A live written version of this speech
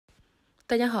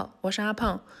大家好，我是阿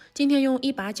胖，今天用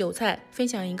一把韭菜分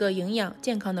享一个营养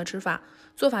健康的吃法，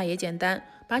做法也简单，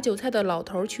把韭菜的老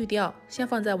头去掉，先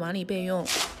放在碗里备用，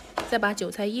再把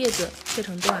韭菜叶子切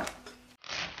成段。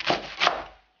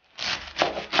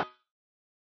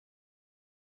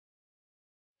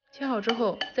切好之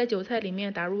后，在韭菜里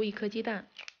面打入1颗鸡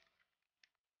蛋，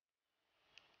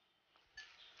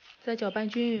再搅拌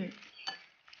均匀，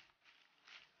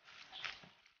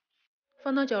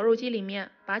放到绞肉机里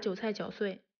面，把韭菜搅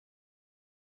碎。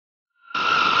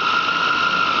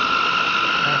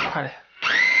快点！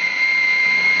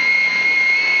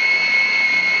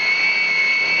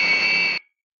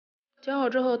搅好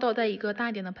之后，倒在一个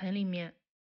大点的盆里面，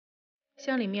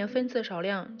向里面分次少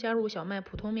量加入小麦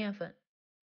普通面粉。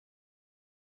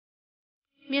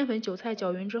面粉韭菜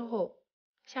搅匀之后，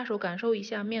下手感受一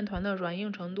下面团的软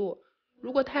硬程度，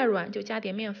如果太软就加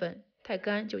点面粉，太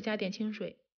干就加点清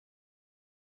水。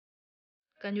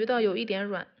感觉到有一点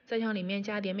软，再向里面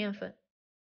加点面粉。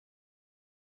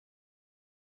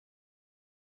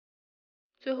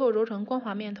最后揉成光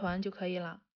滑面团就可以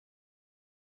了。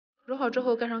揉好之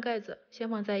后盖上盖子，先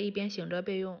放在一边醒着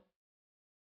备用。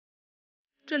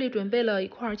这里准备了一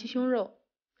块鸡胸肉，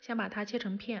先把它切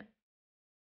成片。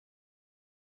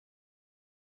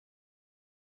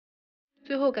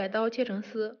最后改刀切成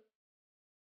丝。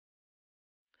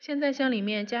现在向里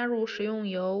面加入食用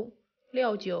油、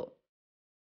料酒、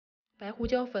白胡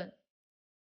椒粉、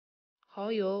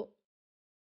蚝油、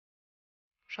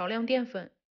少量淀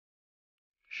粉、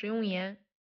食用盐，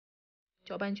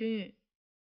搅拌均匀。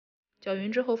搅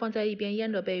匀之后放在一边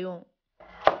腌着备用。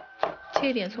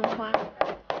切一点葱花，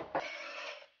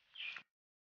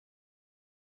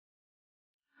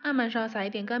案板上撒一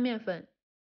点干面粉，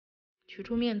取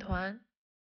出面团，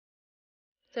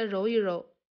再揉一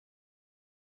揉。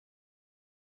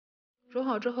揉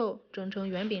好之后整成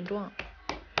圆饼状。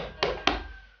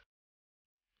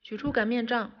取出擀面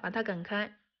杖，把它擀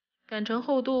开，擀成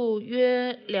厚度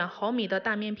约2毫米的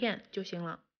大面片就行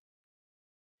了。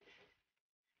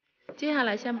接下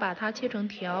来先把它切成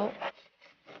条，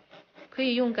可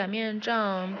以用擀面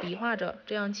杖比划着，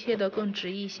这样切得更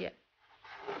直一些。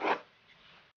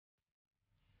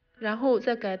然后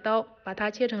再改刀把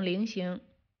它切成菱形，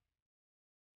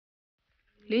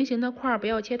菱形的块不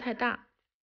要切太大，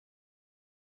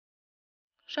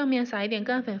上面撒一点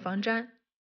干粉防粘，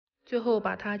最后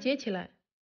把它接起来。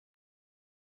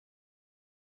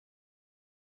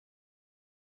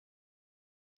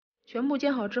全部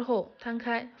煎好之后摊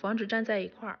开，防止粘在一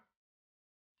块儿。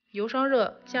油烧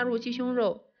热，下入鸡胸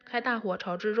肉，开大火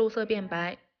炒至肉色变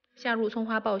白，下入葱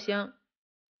花爆香，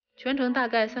全程大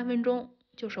概3分钟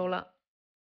就熟了。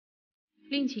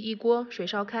另起一锅，水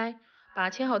烧开，把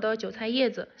切好的韭菜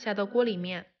叶子下到锅里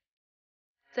面，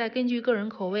再根据个人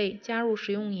口味加入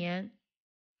食用盐，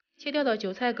切掉的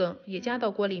韭菜梗也加到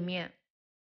锅里面。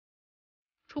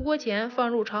出锅前放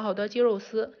入炒好的鸡肉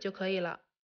丝就可以了。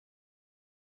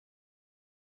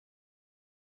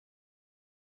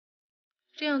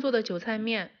这样做的韭菜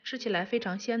面吃起来非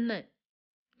常鲜嫩，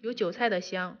有韭菜的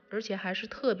香，而且还是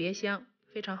特别香，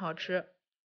非常好吃。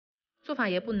做法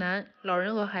也不难，老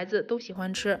人和孩子都喜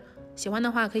欢吃。喜欢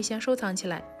的话可以先收藏起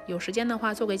来，有时间的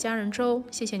话做给家人吃哦。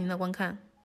谢谢您的观看。